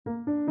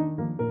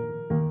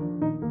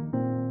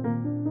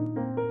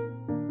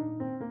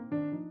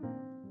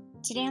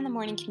Today on the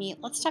morning commute,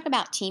 let's talk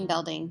about team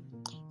building.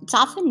 It's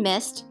often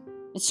missed.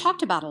 It's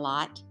talked about a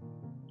lot,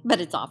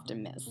 but it's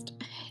often missed.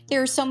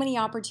 There are so many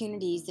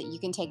opportunities that you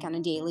can take on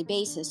a daily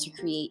basis to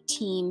create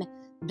team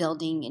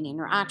building and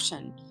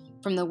interaction.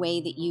 From the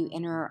way that you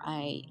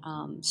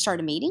start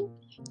a meeting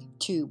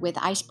to with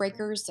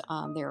icebreakers.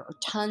 There are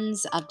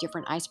tons of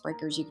different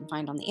icebreakers you can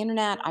find on the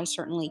internet. I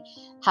certainly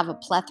have a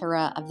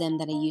plethora of them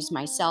that I use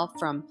myself,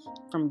 from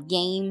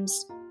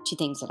games to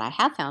things that I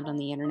have found on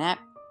the internet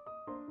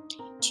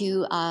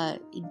to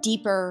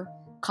deeper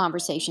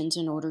conversations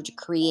in order to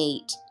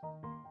create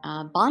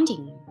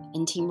bonding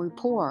and team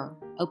rapport,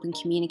 open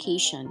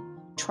communication,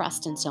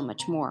 trust, and so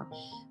much more.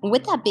 And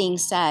with that being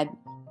said,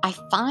 I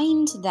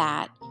find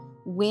that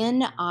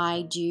when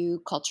I do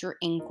culture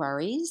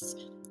inquiries,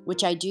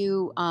 which I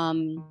do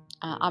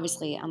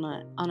obviously on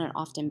an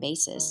often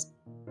basis,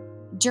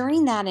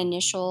 during that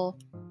initial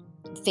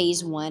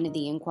phase one of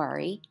the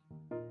inquiry,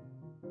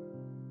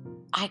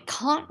 I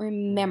can't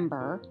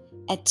remember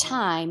a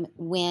time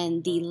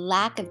when the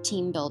lack of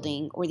team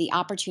building or the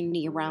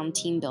opportunity around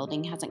team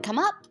building hasn't come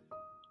up.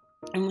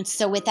 And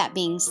so with that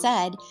being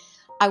said,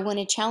 I want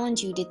to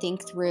challenge you to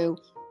think through,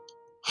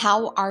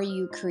 how are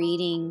you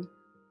creating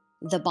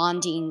the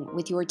bonding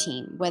with your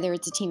team, whether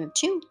it's a team of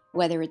 2,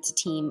 whether it's a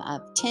team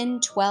of 10,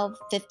 12,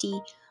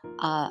 50,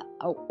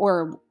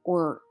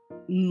 or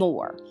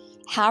more.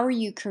 How are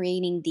you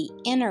creating the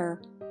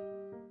inner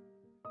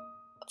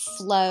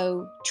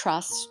flow,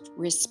 trust,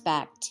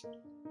 respect,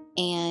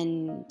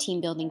 and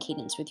team building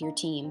cadence with your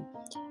team?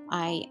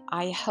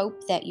 I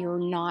hope that you're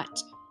not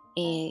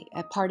a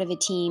part of a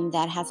team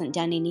that hasn't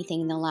done anything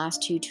in the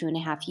last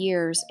 2.5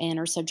 years and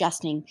are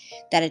suggesting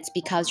that it's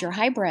because you're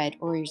hybrid,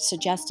 or you're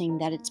suggesting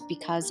that it's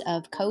because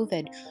of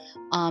COVID,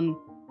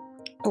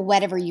 or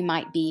whatever you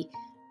might be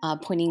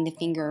pointing the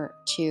finger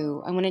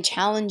to. I want to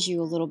challenge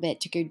you a little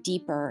bit to go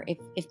deeper.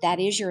 If that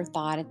is your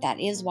thought, if that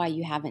is why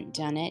you haven't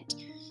done it,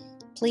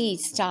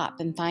 please stop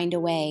and find a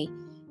way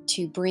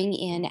to bring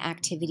in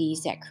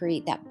activities that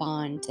create that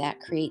bond,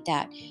 that create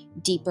that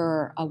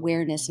deeper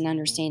awareness and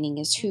understanding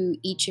as who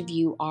each of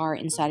you are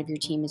inside of your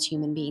team as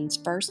human beings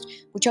first,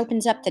 which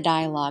opens up the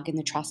dialogue and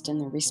the trust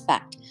and the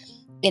respect.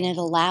 And it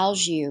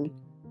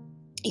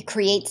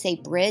creates a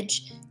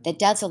bridge that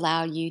does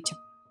allow you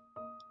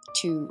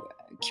to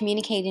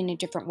communicate in a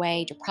different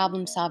way, to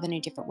problem solve in a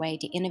different way,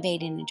 to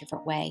innovate in a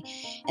different way.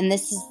 And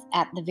this is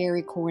at the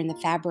very core in the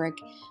fabric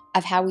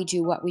of how we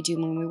do what we do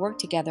when we work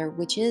together,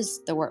 which is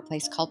the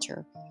workplace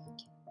culture.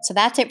 So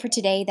that's it for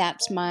today.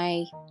 That's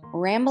my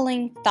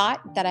rambling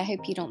thought that I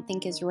hope you don't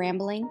think is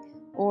rambling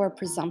or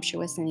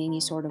presumptuous in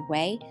any sort of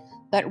way,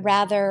 but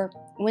rather,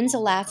 when's the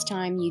last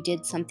time you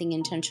did something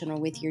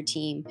intentional with your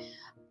team?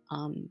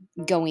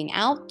 Going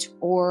out,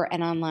 or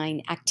an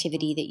online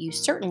activity that you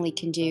certainly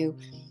can do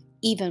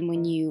even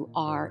when you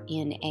are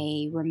in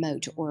a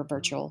remote or a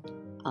virtual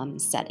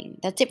setting.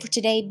 That's it for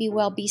today. Be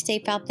well, be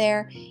safe out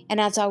there. And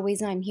as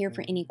always, I'm here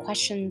for any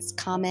questions,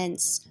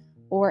 comments,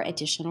 or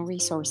additional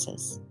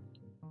resources.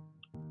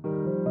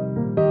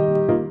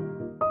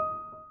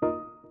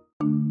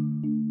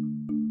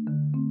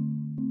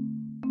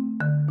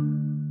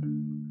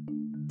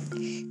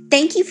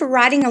 Thank you for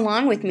riding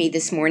along with me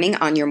this morning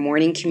on your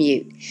morning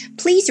commute.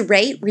 Please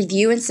rate,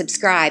 review, and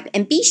subscribe,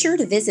 and be sure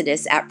to visit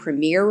us at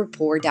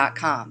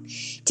premierrapport.com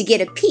to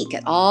get a peek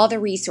at all the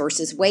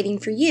resources waiting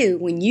for you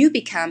when you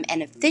become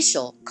an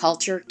official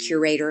Culture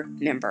Curator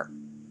member.